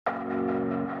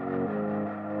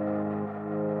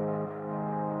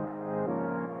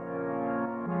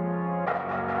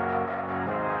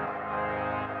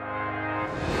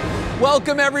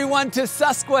Welcome everyone to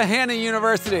Susquehanna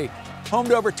University. Home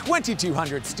to over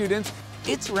 2,200 students,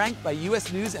 it's ranked by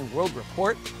U.S. News & World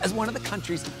Report as one of the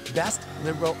country's best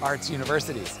liberal arts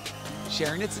universities.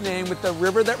 Sharing its name with the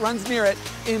river that runs near it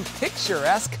in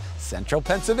picturesque central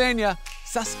Pennsylvania,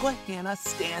 Susquehanna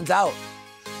stands out.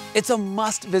 It's a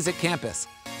must-visit campus.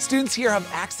 Students here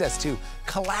have access to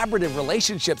collaborative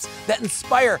relationships that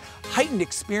inspire heightened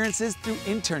experiences through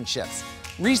internships,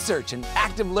 research, and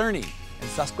active learning, and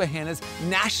Susquehanna's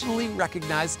nationally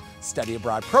recognized study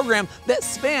abroad program that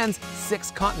spans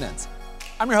 6 continents.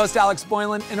 I'm your host, Alex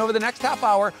Boylan, and over the next half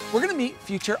hour, we're gonna meet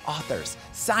future authors,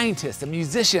 scientists, and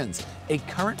musicians, a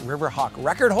current Riverhawk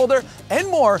record holder, and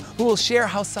more who will share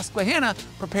how Susquehanna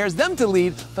prepares them to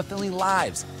lead fulfilling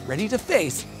lives, ready to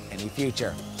face any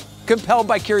future. Compelled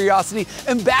by curiosity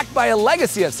and backed by a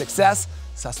legacy of success,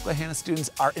 Susquehanna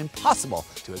students are impossible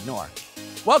to ignore.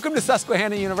 Welcome to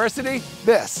Susquehanna University.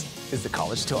 This is the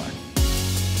College Tour.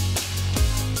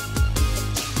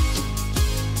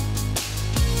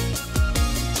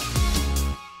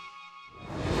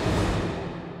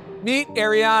 Meet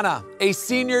Ariana, a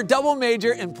senior double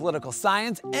major in political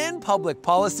science and public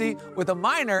policy with a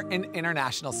minor in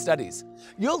international studies.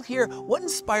 You'll hear what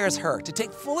inspires her to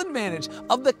take full advantage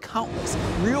of the countless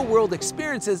real-world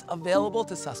experiences available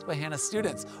to Susquehanna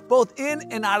students, both in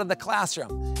and out of the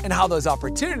classroom, and how those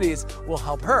opportunities will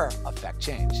help her affect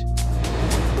change.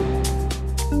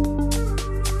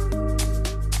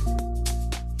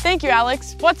 Thank you,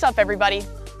 Alex. What's up, everybody?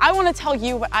 I want to tell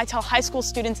you what I tell high school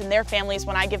students and their families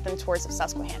when I give them tours of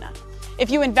Susquehanna.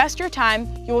 If you invest your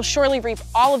time, you will surely reap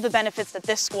all of the benefits that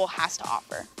this school has to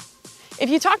offer. If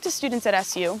you talk to students at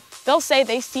SU, they'll say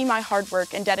they see my hard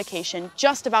work and dedication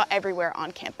just about everywhere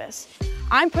on campus.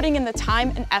 I'm putting in the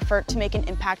time and effort to make an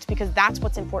impact because that's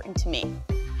what's important to me.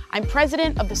 I'm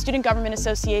president of the Student Government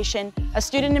Association, a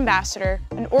student ambassador,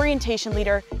 an orientation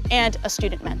leader, and a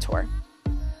student mentor.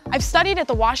 I've studied at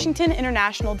the Washington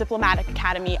International Diplomatic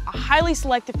Academy, a highly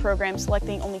selective program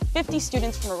selecting only 50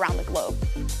 students from around the globe.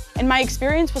 And my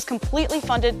experience was completely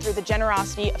funded through the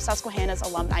generosity of Susquehanna's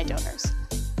alumni donors.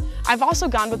 I've also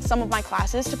gone with some of my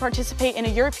classes to participate in a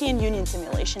European Union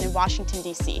simulation in Washington,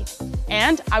 D.C.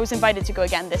 And I was invited to go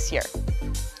again this year.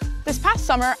 This past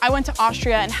summer, I went to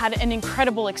Austria and had an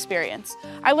incredible experience.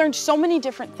 I learned so many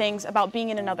different things about being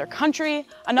in another country,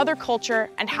 another culture,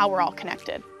 and how we're all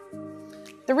connected.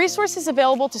 The resources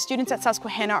available to students at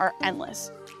Susquehanna are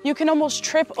endless. You can almost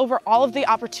trip over all of the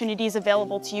opportunities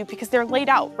available to you because they're laid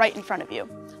out right in front of you.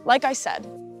 Like I said,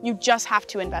 you just have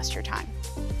to invest your time.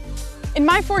 In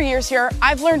my 4 years here,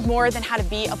 I've learned more than how to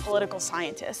be a political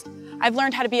scientist. I've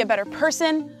learned how to be a better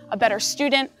person, a better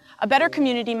student, a better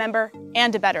community member,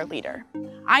 and a better leader.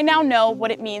 I now know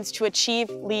what it means to achieve,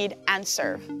 lead, and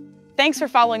serve. Thanks for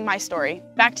following my story.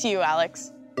 Back to you,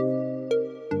 Alex.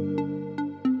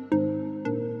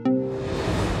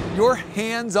 Your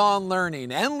hands-on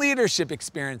learning and leadership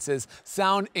experiences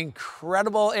sound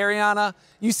incredible, Ariana.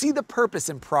 You see the purpose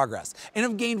in progress and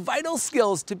have gained vital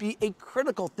skills to be a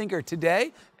critical thinker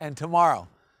today and tomorrow.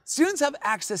 Students have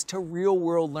access to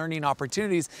real-world learning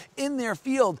opportunities in their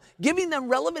field, giving them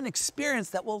relevant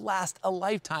experience that will last a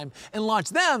lifetime and launch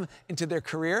them into their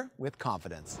career with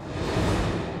confidence.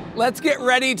 Let's get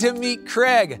ready to meet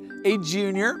Craig, a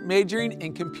junior majoring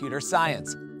in computer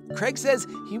science. Craig says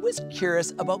he was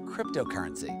curious about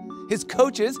cryptocurrency. His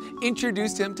coaches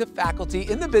introduced him to faculty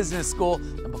in the business school,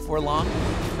 and before long,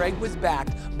 Craig was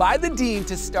backed by the dean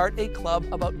to start a club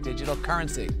about digital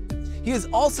currency. He is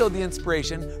also the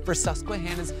inspiration for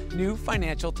Susquehanna's new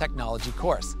financial technology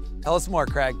course. Tell us more,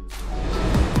 Craig.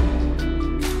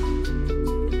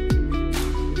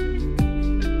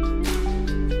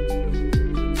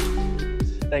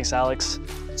 Thanks, Alex.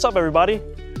 What's up, everybody?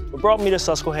 What brought me to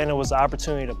Susquehanna was the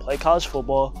opportunity to play college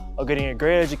football while getting a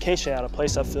great education at a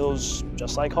place that feels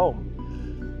just like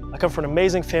home. I come from an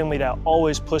amazing family that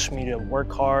always pushed me to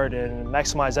work hard and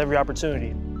maximize every opportunity,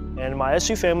 and my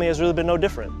SU family has really been no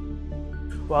different.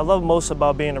 What I love most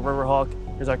about being a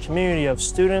Riverhawk is our community of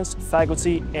students,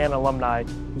 faculty, and alumni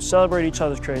who celebrate each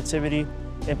other's creativity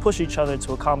and push each other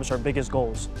to accomplish our biggest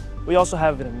goals. We also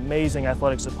have an amazing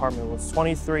athletics department with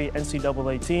 23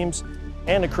 NCAA teams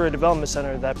and a career development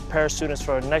center that prepares students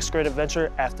for our next great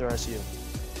adventure after SU.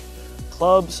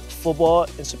 Clubs, football,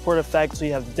 and supportive faculty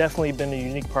have definitely been a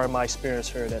unique part of my experience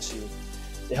here at SU.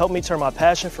 They helped me turn my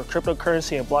passion for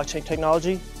cryptocurrency and blockchain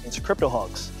technology into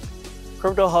CryptoHawks.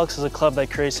 CryptoHawks is a club that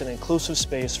creates an inclusive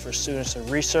space for students to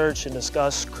research and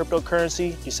discuss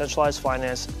cryptocurrency, decentralized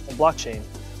finance, and blockchain.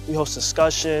 We host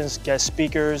discussions, guest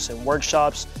speakers, and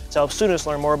workshops to help students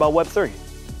learn more about Web3.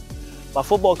 My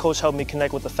football coach helped me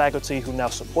connect with the faculty who now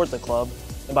support the club,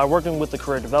 And by working with the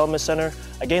Career Development Center,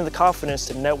 I gained the confidence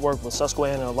to network with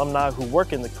Susquehanna alumni who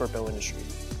work in the crypto industry.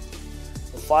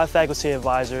 With 5 faculty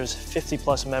advisors,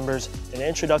 50+ members, and an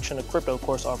Introduction to Crypto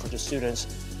course offered to students,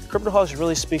 CryptoHawks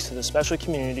really speaks to the special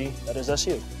community that is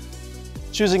SU.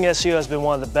 Choosing SU has been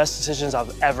one of the best decisions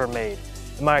I've ever made,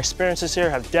 and my experiences here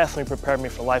have definitely prepared me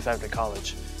for life after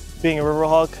college. Being a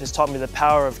Riverhawk has taught me the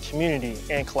power of community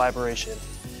and collaboration,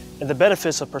 and the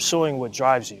benefits of pursuing what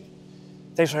drives you.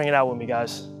 Thanks for hanging out with me,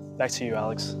 guys. Back to you,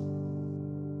 Alex.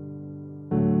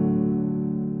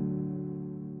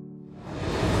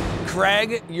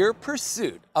 Craig, your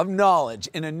pursuit of knowledge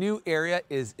in a new area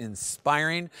is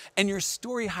inspiring, and your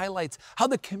story highlights how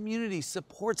the community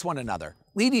supports one another,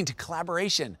 leading to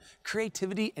collaboration,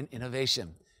 creativity, and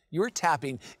innovation. You're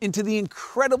tapping into the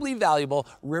incredibly valuable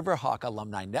Riverhawk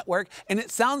alumni network, and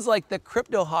it sounds like the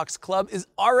CryptoHawks Club is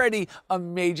already a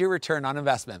major return on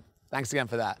investment. Thanks again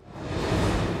for that.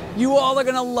 You all are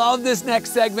gonna love this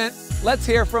next segment. Let's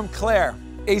hear from Claire,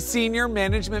 a senior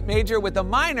management major with a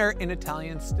minor in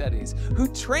Italian studies, who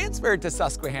transferred to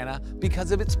Susquehanna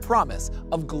because of its promise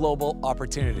of global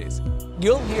opportunities.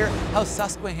 You'll hear how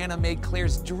Susquehanna made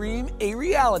Claire's dream a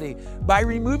reality by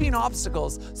removing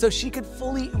obstacles so she could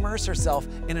fully immerse herself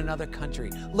in another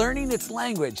country, learning its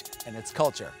language and its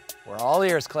culture. We're all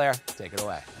ears, Claire. Take it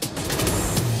away.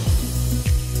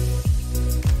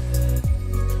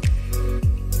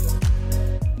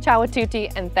 Ciao a tutti,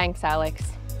 and thanks, Alex.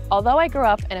 Although I grew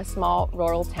up in a small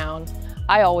rural town,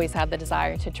 I always had the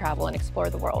desire to travel and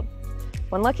explore the world.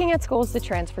 When looking at schools to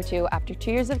transfer to after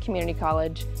 2 years of community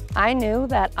college, I knew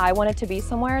that I wanted to be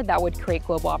somewhere that would create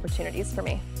global opportunities for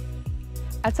me.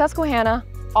 At Susquehanna,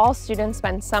 all students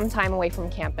spend some time away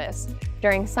from campus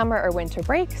during summer or winter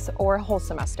breaks or a whole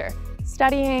semester,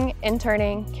 studying,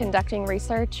 interning, conducting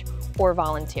research, or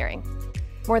volunteering.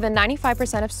 More than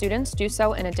 95% of students do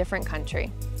so in a different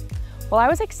country. While I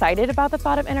was excited about the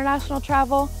thought of international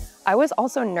travel, I was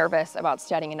also nervous about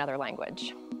studying another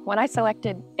language. When I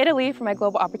selected Italy for my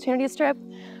Global Opportunities trip,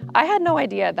 I had no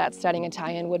idea that studying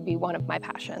Italian would be one of my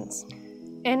passions.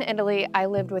 In Italy, I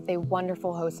lived with a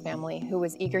wonderful host family who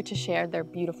was eager to share their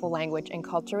beautiful language and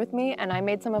culture with me, and I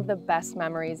made some of the best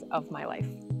memories of my life.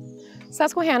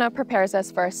 Susquehanna prepares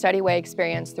us for a study way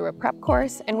experience through a prep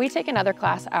course, and we take another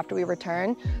class after we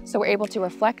return, so we're able to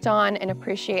reflect on and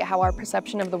appreciate how our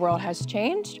perception of the world has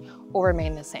changed or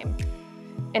remained the same.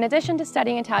 In addition to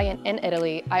studying Italian in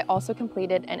Italy, I also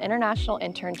completed an international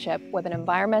internship with an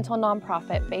environmental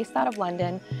nonprofit based out of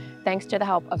London, thanks to the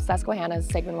help of Susquehanna's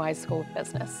Sigmund Wise School of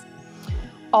Business.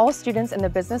 All students in the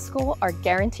business school are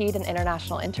guaranteed an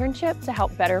international internship to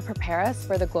help better prepare us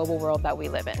for the global world that we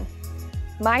live in.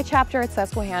 My chapter at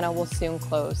Susquehanna will soon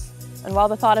close, and while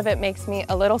the thought of it makes me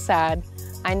a little sad,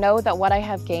 I know that what I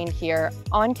have gained here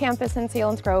on campus in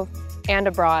Selinsgrove and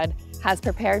abroad has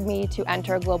prepared me to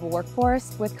enter a global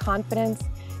workforce with confidence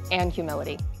and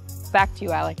humility. Back to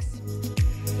you, Alex.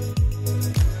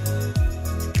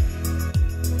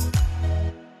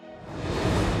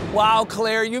 Wow,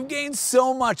 Claire, you've gained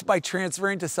so much by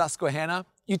transferring to Susquehanna.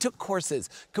 You took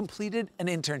courses, completed an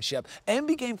internship, and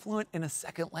became fluent in a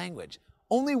second language.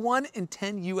 Only 1 in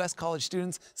 10 U.S. college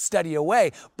students study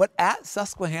away, but at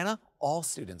Susquehanna, all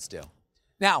students do.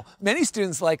 Now, many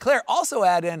students like Claire also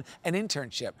add in an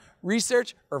internship,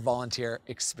 research, or volunteer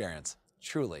experience.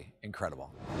 Truly incredible.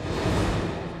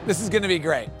 This is going to be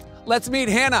great. Let's meet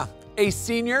Hannah, a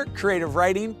senior creative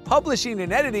writing, publishing,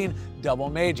 and editing double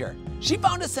major. She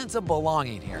found a sense of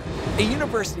belonging here, a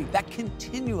university that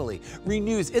continually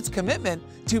renews its commitment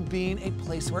to being a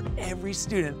place where every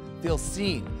student feels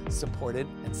seen, supported,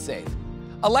 and safe.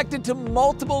 Elected to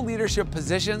multiple leadership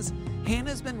positions,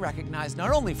 Hannah's been recognized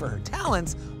not only for her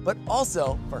talents, but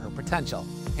also for her potential.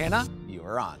 Hannah, you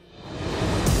are on.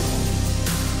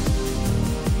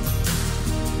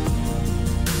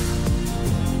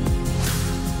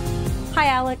 Hi,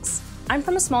 Alex. I'm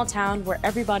from a small town where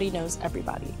everybody knows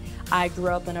everybody. I grew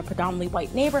up in a predominantly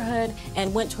white neighborhood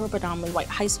and went to a predominantly white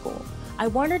high school. I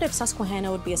wondered if Susquehanna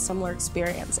would be a similar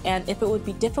experience and if it would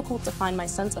be difficult to find my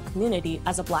sense of community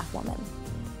as a Black woman.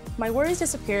 My worries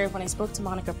disappeared when I spoke to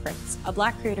Monica Prince, a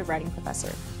Black creative writing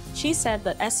professor. She said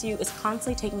that SU is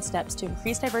constantly taking steps to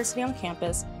increase diversity on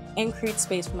campus and create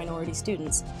space for minority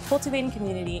students, cultivating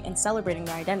community and celebrating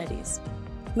their identities.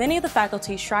 Many of the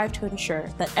faculty strive to ensure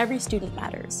that every student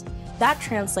matters. That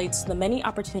translates to the many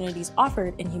opportunities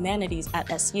offered in humanities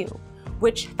at SU,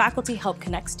 which faculty help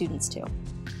connect students to.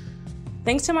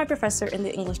 Thanks to my professor in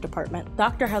the English department,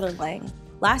 Dr. Heather Lang,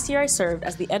 Last year, I served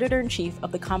as the editor-in-chief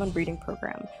of the Common Reading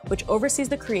Program, which oversees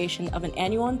the creation of an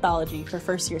annual anthology for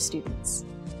first-year students.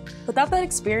 Without that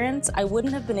experience, I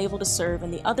wouldn't have been able to serve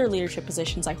in the other leadership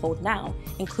positions I hold now,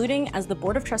 including as the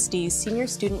Board of Trustees Senior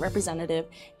Student Representative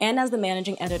and as the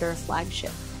Managing Editor of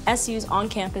Flagship, SU's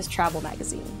on-campus travel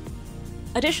magazine.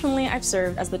 Additionally, I've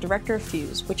served as the Director of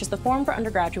FUSE, which is the Forum for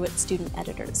Undergraduate Student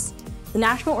Editors. The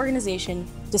national organization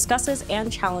discusses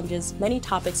and challenges many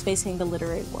topics facing the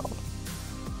literary world.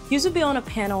 FUSE will be on a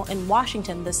panel in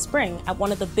Washington this spring at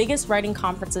one of the biggest writing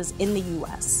conferences in the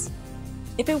US.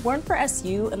 If it weren't for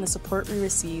SU and the support we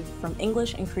receive from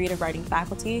English and creative writing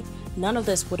faculty, none of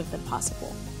this would have been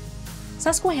possible.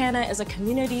 Susquehanna is a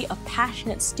community of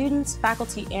passionate students,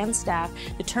 faculty, and staff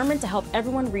determined to help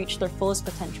everyone reach their fullest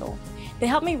potential. They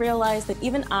helped me realize that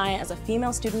even I, as a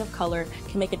female student of color,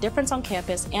 can make a difference on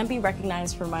campus and be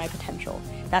recognized for my potential.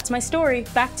 That's my story.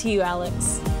 Back to you,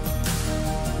 Alex.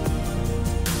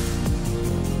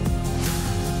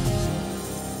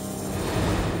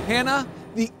 Hannah,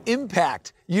 the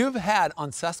impact you've had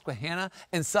on Susquehanna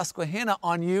and Susquehanna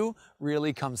on you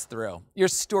really comes through. Your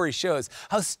story shows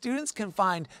how students can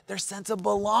find their sense of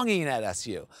belonging at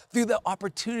SU through the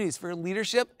opportunities for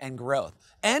leadership and growth,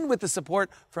 and with the support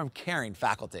from caring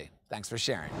faculty. Thanks for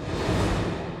sharing.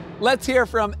 Let's hear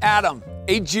from Adam,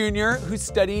 a junior who's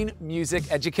studying music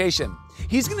education.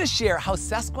 He's going to share how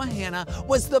Susquehanna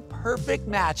was the perfect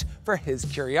match for his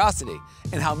curiosity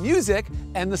and how music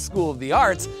and the School of the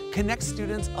Arts connect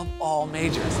students of all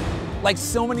majors. Like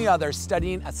so many others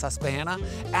studying at Susquehanna,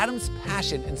 Adam's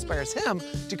passion inspires him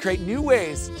to create new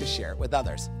ways to share it with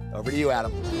others. Over to you,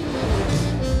 Adam.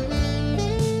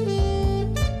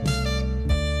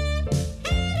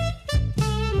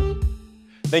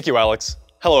 Thank you, Alex.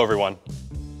 Hello, everyone.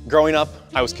 Growing up,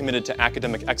 I was committed to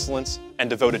academic excellence and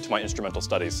devoted to my instrumental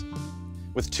studies.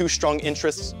 With two strong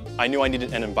interests, I knew I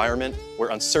needed an environment where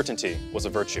uncertainty was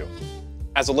a virtue.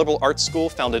 As a liberal arts school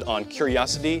founded on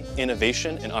curiosity,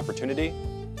 innovation, and opportunity,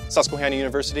 Susquehanna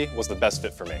University was the best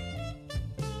fit for me.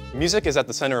 Music is at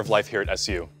the center of life here at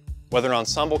SU. Whether an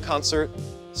ensemble concert,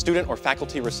 student or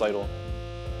faculty recital,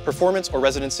 performance or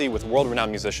residency with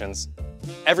world-renowned musicians,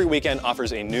 every weekend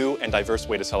offers a new and diverse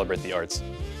way to celebrate the arts.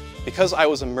 Because I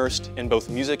was immersed in both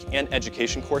music and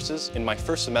education courses in my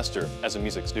first semester as a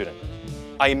music student,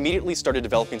 I immediately started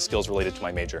developing skills related to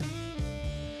my major.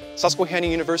 Susquehanna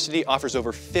University offers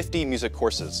over 50 music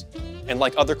courses, and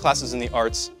like other classes in the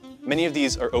arts, many of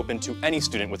these are open to any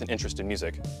student with an interest in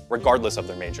music, regardless of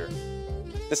their major.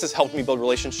 This has helped me build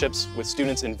relationships with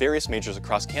students in various majors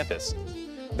across campus.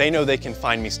 They know they can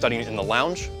find me studying in the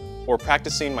lounge or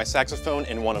practicing my saxophone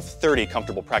in one of 30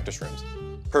 comfortable practice rooms,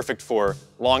 perfect for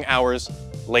long hours,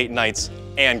 late nights,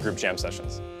 and group jam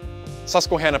sessions.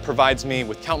 Susquehanna provides me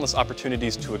with countless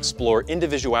opportunities to explore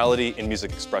individuality in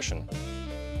music expression.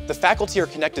 The faculty are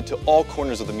connected to all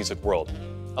corners of the music world,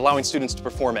 allowing students to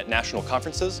perform at national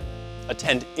conferences,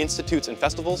 attend institutes and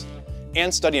festivals,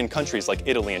 and study in countries like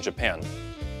Italy and Japan,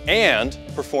 and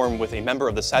perform with a member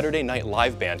of the Saturday Night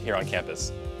Live band here on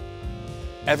campus.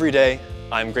 Every day,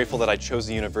 I'm grateful that I chose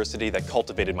a university that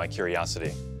cultivated my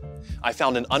curiosity. I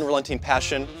found an unrelenting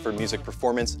passion for music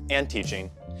performance and teaching,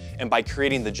 and by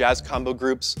creating the jazz combo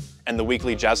groups and the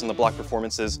weekly Jazz on the Block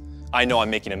performances, I know I'm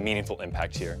making a meaningful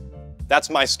impact here. That's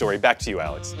my story. Back to you,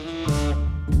 Alex.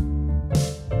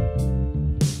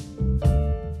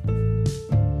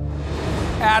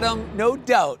 Adam, no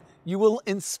doubt you will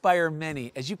inspire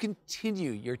many as you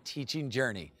continue your teaching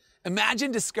journey.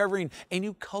 Imagine discovering a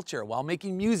new culture while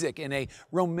making music in a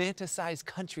romanticized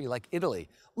country like Italy,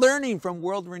 learning from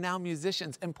world-renowned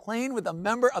musicians, and playing with a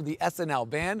member of the SNL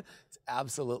band. It's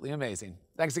absolutely amazing.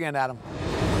 Thanks again, Adam.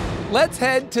 Let's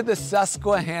head to the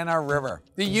Susquehanna River,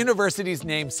 the university's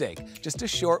namesake, just a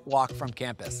short walk from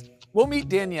campus. We'll meet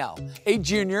Danielle, a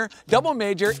junior, double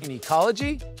major in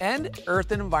ecology and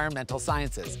earth and environmental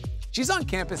sciences. She's on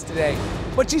campus today,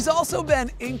 but she's also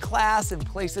been in class in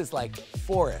places like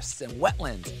forests and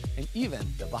wetlands and even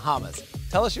the Bahamas.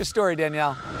 Tell us your story,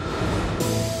 Danielle.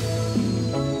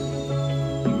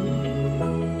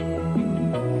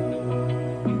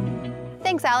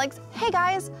 Thanks, Alex. Hey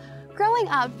guys. Growing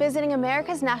up visiting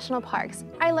America's national parks,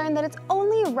 I learned that it's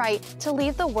only right to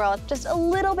leave the world just a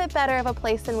little bit better of a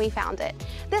place than we found it.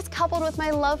 This, coupled with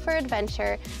my love for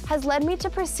adventure, has led me to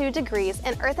pursue degrees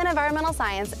in earth and environmental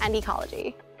science and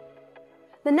ecology.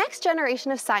 The next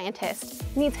generation of scientists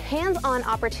needs hands-on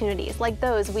opportunities like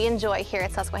those we enjoy here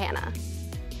at Susquehanna.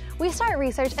 We start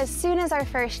research as soon as our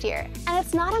first year, and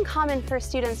it's not uncommon for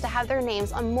students to have their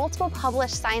names on multiple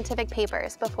published scientific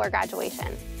papers before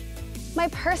graduation. My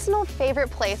personal favorite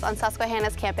place on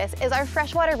Susquehanna's campus is our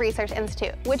Freshwater Research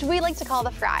Institute, which we like to call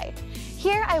the Fry.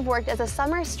 Here I've worked as a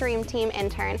summer stream team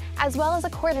intern, as well as a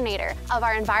coordinator of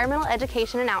our environmental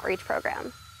education and outreach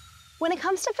program. When it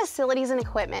comes to facilities and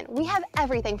equipment, we have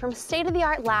everything from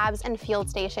state-of-the-art labs and field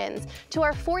stations to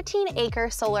our 14-acre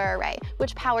solar array,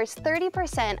 which powers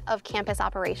 30% of campus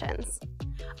operations.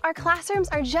 Our classrooms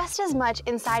are just as much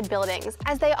inside buildings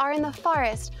as they are in the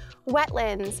forest,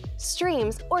 wetlands,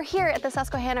 streams, or here at the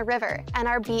Susquehanna River and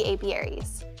our bee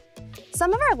apiaries.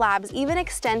 Some of our labs even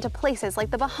extend to places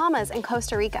like the Bahamas and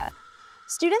Costa Rica.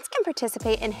 Students can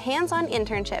participate in hands-on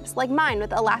internships like mine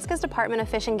with Alaska's Department of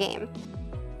Fish and Game.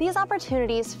 These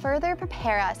opportunities further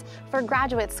prepare us for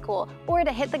graduate school or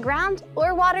to hit the ground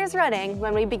or waters running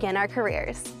when we begin our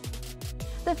careers.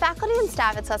 The faculty and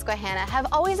staff at Susquehanna have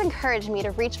always encouraged me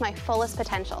to reach my fullest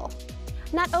potential.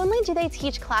 Not only do they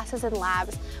teach classes and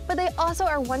labs, but they also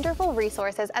are wonderful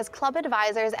resources as club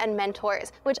advisors and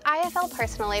mentors, which I have felt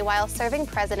personally while serving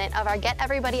president of our Get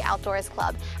Everybody Outdoors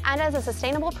Club and as a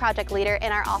sustainable project leader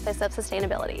in our Office of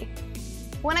Sustainability.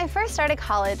 When I first started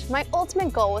college, my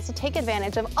ultimate goal was to take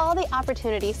advantage of all the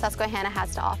opportunities Susquehanna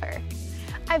has to offer.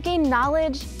 I've gained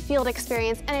knowledge, field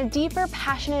experience, and a deeper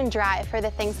passion and drive for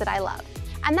the things that I love.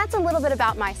 And that's a little bit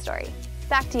about my story.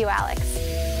 Back to you, Alex.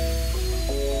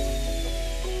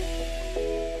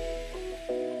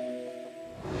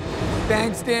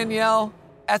 Thanks, Danielle.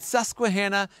 At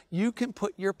Susquehanna, you can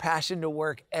put your passion to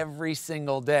work every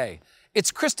single day. It's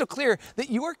crystal clear that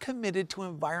you are committed to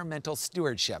environmental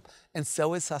stewardship, and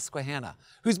so is Susquehanna,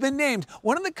 who's been named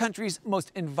one of the country's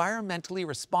most environmentally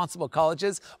responsible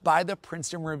colleges by the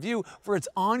Princeton Review for its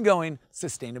ongoing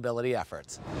sustainability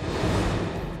efforts.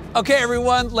 Okay,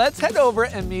 everyone, let's head over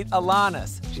and meet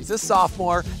Alanis. She's a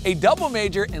sophomore, a double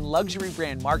major in luxury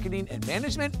brand marketing and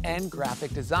management and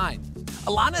graphic design.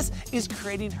 Alanis is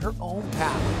creating her own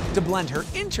path to blend her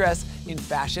interests in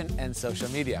fashion and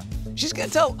social media. She's going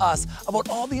to tell us about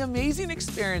all the amazing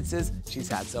experiences she's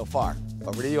had so far.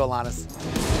 Over to you, Alanis.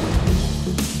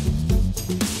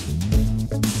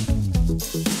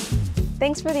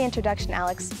 Thanks for the introduction,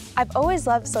 Alex. I've always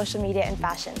loved social media and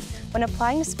fashion. When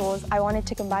applying to schools, I wanted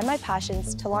to combine my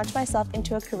passions to launch myself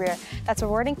into a career that's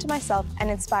rewarding to myself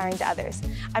and inspiring to others.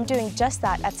 I'm doing just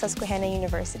that at Susquehanna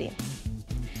University.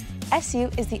 SU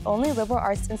is the only liberal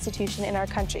arts institution in our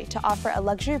country to offer a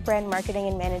luxury brand marketing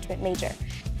and management major.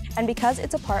 And because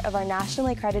it's a part of our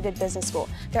nationally accredited business school,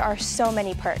 there are so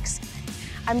many perks.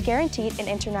 I'm guaranteed an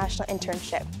international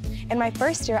internship. In my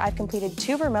first year, I've completed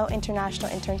 2 remote international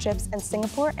internships in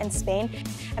Singapore and Spain,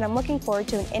 and I'm looking forward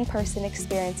to an in-person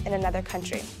experience in another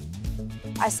country.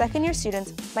 As second-year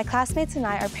students, my classmates and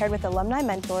I are paired with alumni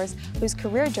mentors whose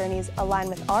career journeys align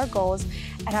with our goals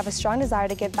and have a strong desire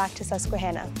to give back to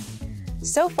Susquehanna.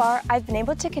 So far, I've been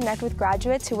able to connect with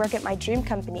graduates who work at my dream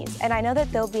companies, and I know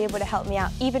that they'll be able to help me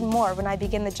out even more when I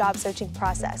begin the job searching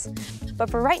process. But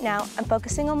for right now, I'm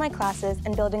focusing on my classes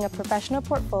and building a professional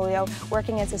portfolio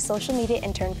working as a social media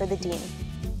intern for the dean.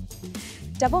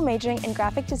 Double majoring in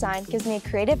graphic design gives me a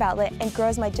creative outlet and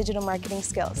grows my digital marketing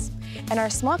skills. In our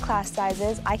small class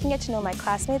sizes, I can get to know my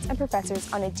classmates and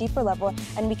professors on a deeper level,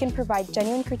 and we can provide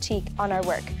genuine critique on our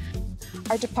work.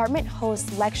 Our department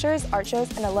hosts lectures, art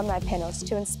shows, and alumni panels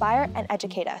to inspire and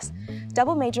educate us.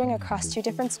 Double majoring across 2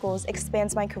 different schools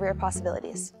expands my career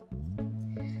possibilities.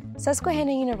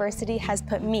 Susquehanna University has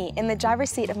put me in the driver's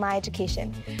seat of my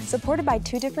education. Supported by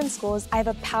 2 different schools, I have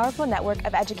a powerful network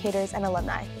of educators and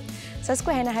alumni.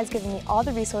 Susquehanna has given me all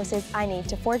the resources I need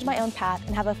to forge my own path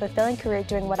and have a fulfilling career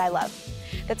doing what I love.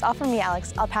 That's all from me,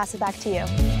 Alex. I'll pass it back to you.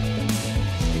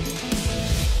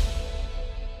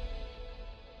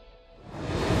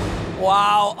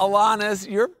 Wow, Alanis,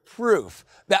 you're proof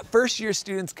that first-year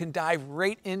students can dive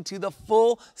right into the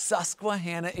full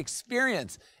Susquehanna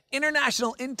experience.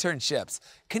 International internships,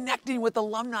 connecting with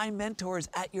alumni mentors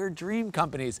at your dream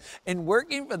companies, and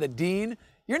working for the dean.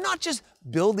 You're not just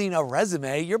building a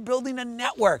resume, you're building a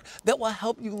network that will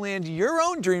help you land your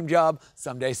own dream job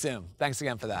someday soon. Thanks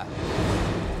again for that.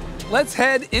 Let's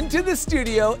head into the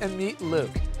studio and meet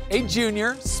Luke, a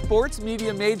junior sports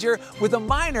media major with a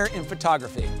minor in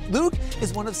photography. Luke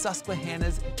is one of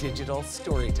Susquehanna's digital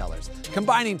storytellers,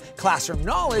 combining classroom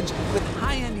knowledge with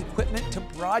high-end equipment to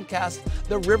broadcast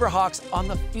the Riverhawks on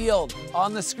the field,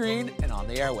 on the screen, and on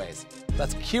the airways.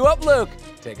 Let's cue up Luke.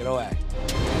 Take it away.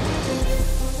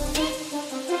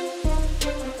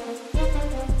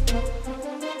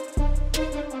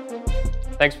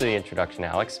 Thanks for the introduction,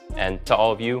 Alex, and to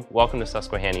all of you, welcome to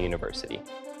Susquehanna University.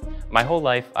 My whole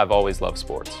life, I've always loved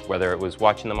sports. Whether it was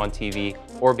watching them on TV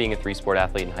or being a 3-sport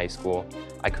athlete in high school,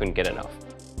 I couldn't get enough.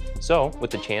 So, with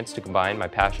the chance to combine my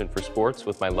passion for sports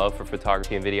with my love for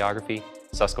photography and videography,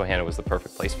 Susquehanna was the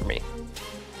perfect place for me.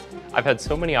 I've had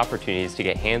so many opportunities to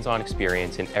get hands-on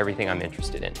experience in everything I'm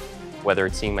interested in, whether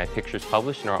it's seeing my pictures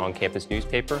published in our on-campus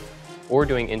newspaper or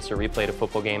doing instant replay at a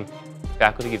football game.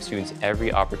 Faculty give students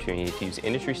every opportunity to use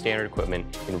industry-standard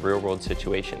equipment in real-world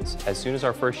situations as soon as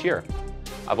our first year.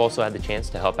 I've also had the chance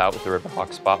to help out with the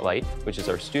Riverhawk Spotlight, which is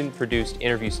our student-produced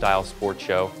interview-style sports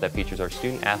show that features our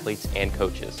student athletes and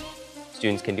coaches.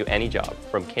 Students can do any job,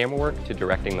 from camera work to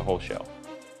directing the whole show.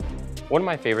 One of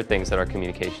my favorite things that our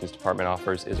communications department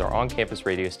offers is our on-campus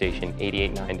radio station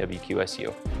 88.9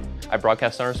 WQSU. I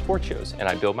broadcast on our sports shows, and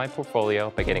I build my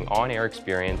portfolio by getting on-air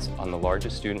experience on the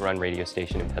largest student-run radio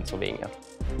station in Pennsylvania.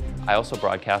 I also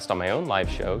broadcast on my own live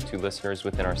show to listeners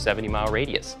within our 70-mile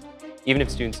radius. Even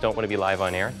if students don't want to be live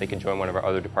on air, they can join one of our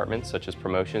other departments, such as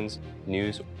promotions,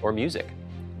 news, or music.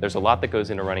 There's a lot that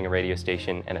goes into running a radio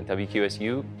station, and at WQSU,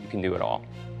 you can do it all.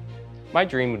 My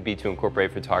dream would be to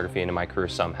incorporate photography into my career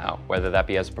somehow, whether that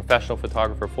be as a professional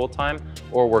photographer full-time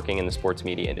or working in the sports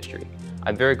media industry.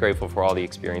 I'm very grateful for all the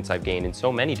experience I've gained in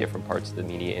so many different parts of the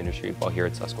media industry while here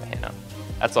at Susquehanna.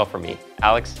 That's all from me.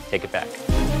 Alex, take it back.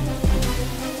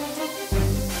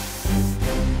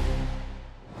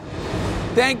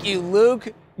 Thank you,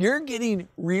 Luke. You're getting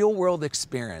real-world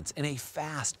experience in a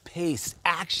fast-paced,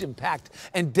 action-packed,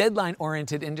 and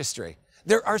deadline-oriented industry.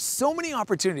 There are so many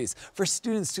opportunities for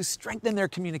students to strengthen their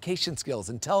communication skills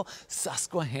and tell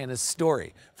Susquehanna's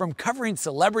story. From covering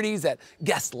celebrities at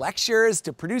guest lectures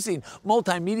to producing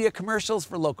multimedia commercials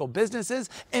for local businesses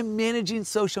and managing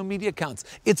social media accounts.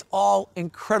 It's all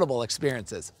incredible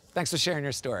experiences. Thanks for sharing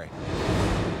your story.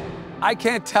 I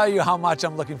can't tell you how much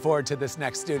I'm looking forward to this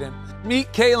next student.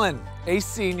 Meet Kaylin, a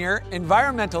senior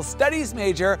environmental studies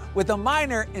major with a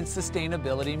minor in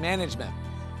sustainability management.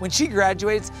 When she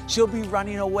graduates, she'll be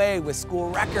running away with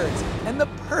school records and the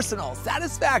personal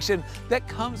satisfaction that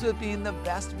comes with being the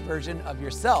best version of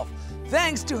yourself,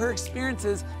 thanks to her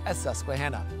experiences at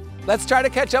Susquehanna. Let's try to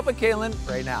catch up with Kaylin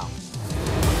right now.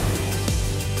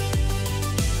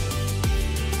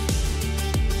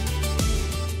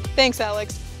 Thanks,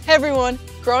 Alex. Hey everyone,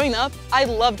 growing up, I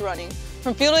loved running.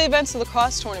 From field day events to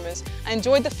lacrosse tournaments, I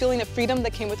enjoyed the feeling of freedom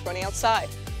that came with running outside.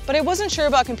 But I wasn't sure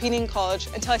about competing in college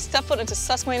until I stepped foot into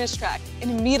Susquehanna's track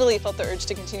and immediately felt the urge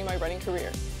to continue my running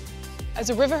career. As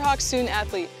a Riverhawk student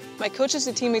athlete, my coaches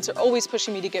and teammates are always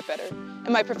pushing me to get better, and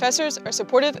my professors are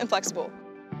supportive and flexible.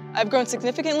 I've grown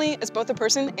significantly as both a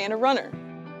person and a runner.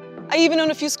 I even own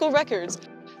a few school records.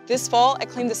 This fall, I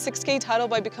claimed the 6K title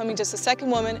by becoming just the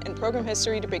second woman in program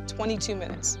history to break 22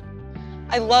 minutes.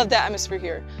 I love the atmosphere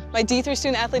here. My D3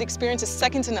 student athlete experience is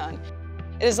second to none.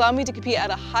 It has allowed me to compete at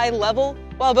a high level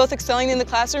while both excelling in the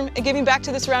classroom and giving back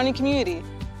to the surrounding community.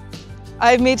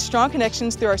 I have made strong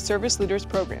connections through our Service Leaders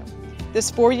program.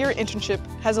 This 4-year internship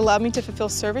has allowed me to fulfill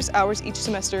service hours each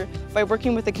semester by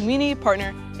working with a community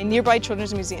partner in nearby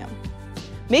Children's Museum.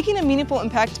 Making a meaningful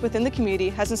impact within the community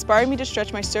has inspired me to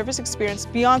stretch my service experience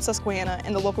beyond Susquehanna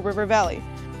and the local river valley.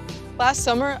 Last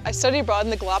summer, I studied abroad in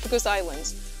the Galapagos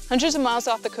Islands. Hundreds of miles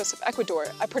off the coast of Ecuador,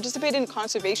 I participated in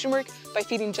conservation work by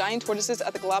feeding giant tortoises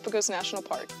at the Galapagos National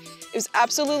Park. It was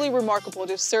absolutely remarkable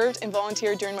to have served and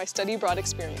volunteered during my study abroad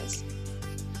experience.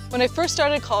 When I first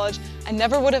started college, I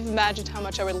never would have imagined how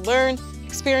much I would learn,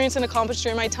 experience, and accomplish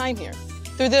during my time here.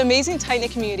 Through the amazing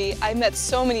tight-knit community, I've met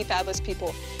so many fabulous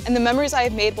people, and the memories I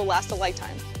have made will last a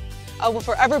lifetime. I will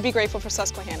forever be grateful for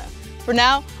Susquehanna. For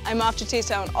now, I'm off to chase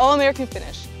down an All-American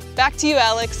finish. Back to you,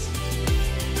 Alex.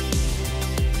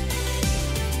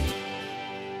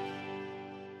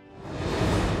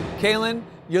 Kaylin,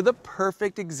 you're the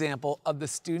perfect example of the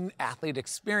student-athlete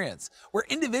experience, where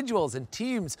individuals and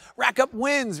teams rack up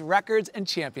wins, records, and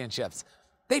championships.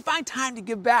 They find time to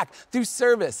give back through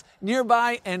service,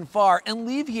 nearby and far, and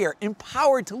leave here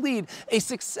empowered to lead a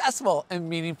successful and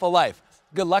meaningful life.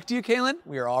 Good luck to you, Kaylin.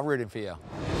 We are all rooting for you.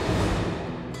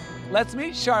 Let's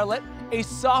meet Charlotte, a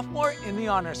sophomore in the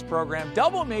honors program,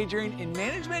 double majoring in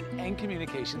management and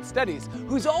communication studies,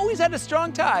 who's always had a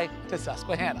strong tie to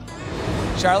Susquehanna.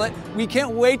 Charlotte, we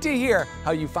can't wait to hear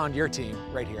how you found your team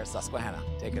right here at Susquehanna.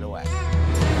 Take it away.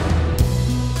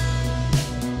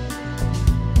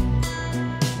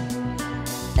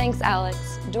 Thanks,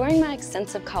 Alex. During my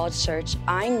extensive college search,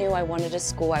 I knew I wanted a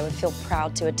school I would feel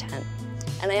proud to attend.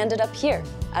 And I ended up here,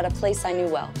 at a place I knew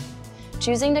well.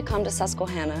 Choosing to come to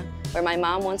Susquehanna, where my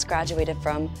mom once graduated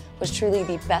from, was truly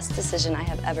the best decision I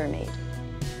have ever made.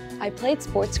 I played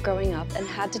sports growing up and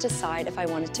had to decide if I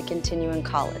wanted to continue in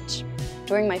college.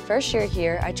 During my first year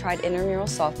here, I tried intramural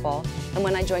softball, and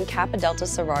when I joined Kappa Delta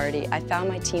sorority, I found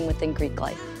my team within Greek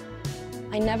life.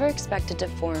 I never expected to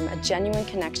form a genuine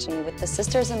connection with the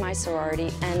sisters in my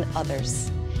sorority and others.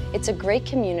 It's a great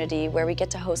community where we get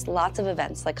to host lots of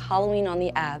events like Halloween on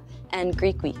the Ave and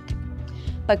Greek Week.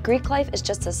 But Greek life is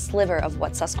just a sliver of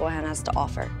what Susquehanna has to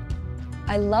offer.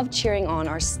 I love cheering on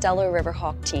our stellar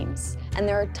Riverhawk teams, and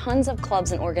there are tons of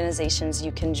clubs and organizations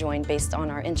you can join based on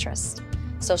our interests: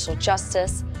 social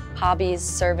justice, hobbies,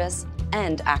 service,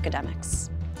 and academics.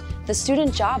 The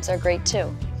student jobs are great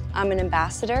too. I'm an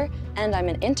ambassador, and I'm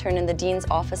an intern in the Dean's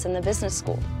office in the business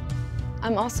school.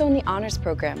 I'm also in the honors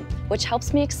program, which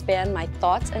helps me expand my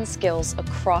thoughts and skills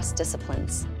across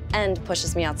disciplines and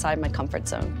pushes me outside my comfort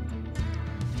zone.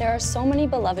 There are so many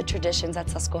beloved traditions at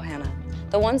Susquehanna.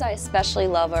 The ones I especially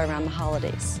love are around the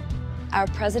holidays. Our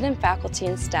president, faculty,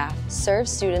 and staff serve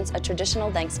students a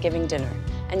traditional Thanksgiving dinner,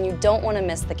 and you don't want to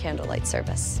miss the candlelight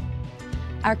service.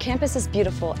 Our campus is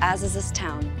beautiful, as is this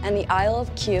town, and the Isle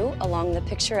of Q along the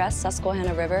picturesque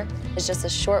Susquehanna River is just a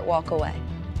short walk away.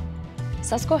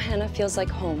 Susquehanna feels like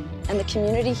home, and the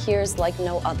community here is like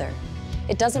no other.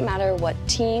 It doesn't matter what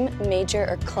team, major,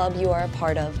 or club you are a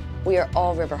part of, we are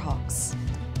all Riverhawks.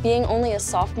 Being only a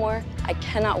sophomore, I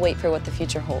cannot wait for what the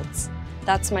future holds.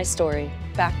 That's my story.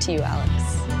 Back to you, Alex.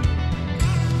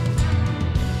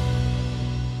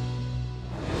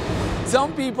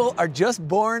 Some people are just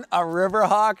born a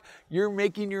Riverhawk. You're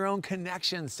making your own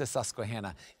connections to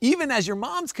Susquehanna, even as your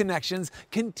mom's connections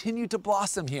continue to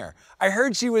blossom here. I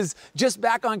heard she was just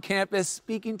back on campus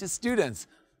speaking to students.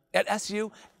 At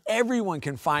SU, everyone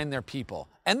can find their people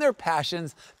and their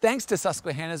passions thanks to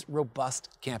Susquehanna's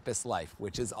robust campus life,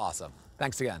 which is awesome.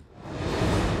 Thanks again.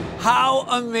 How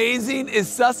amazing is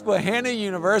Susquehanna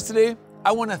University?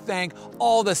 I want to thank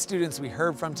all the students we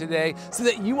heard from today so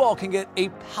that you all can get a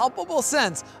palpable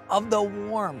sense of the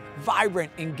warm,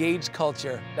 vibrant, engaged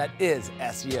culture that is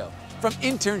SU. From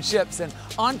internships and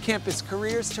on-campus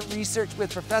careers to research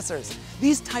with professors,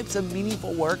 these types of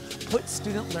meaningful work put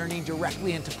student learning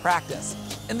directly into practice.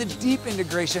 And the deep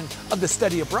integration of the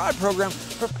study abroad program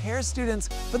prepares students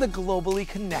for the globally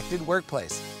connected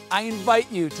workplace. I invite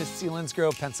you to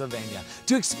Selinsgrove, Pennsylvania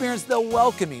to experience the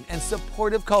welcoming and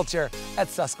supportive culture at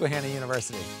Susquehanna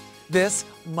University. This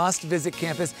must-visit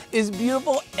campus is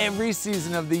beautiful every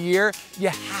season of the year. You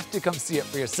have to come see it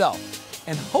for yourself.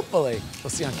 And hopefully,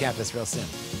 we'll see you on campus real soon.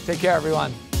 Take care,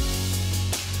 everyone.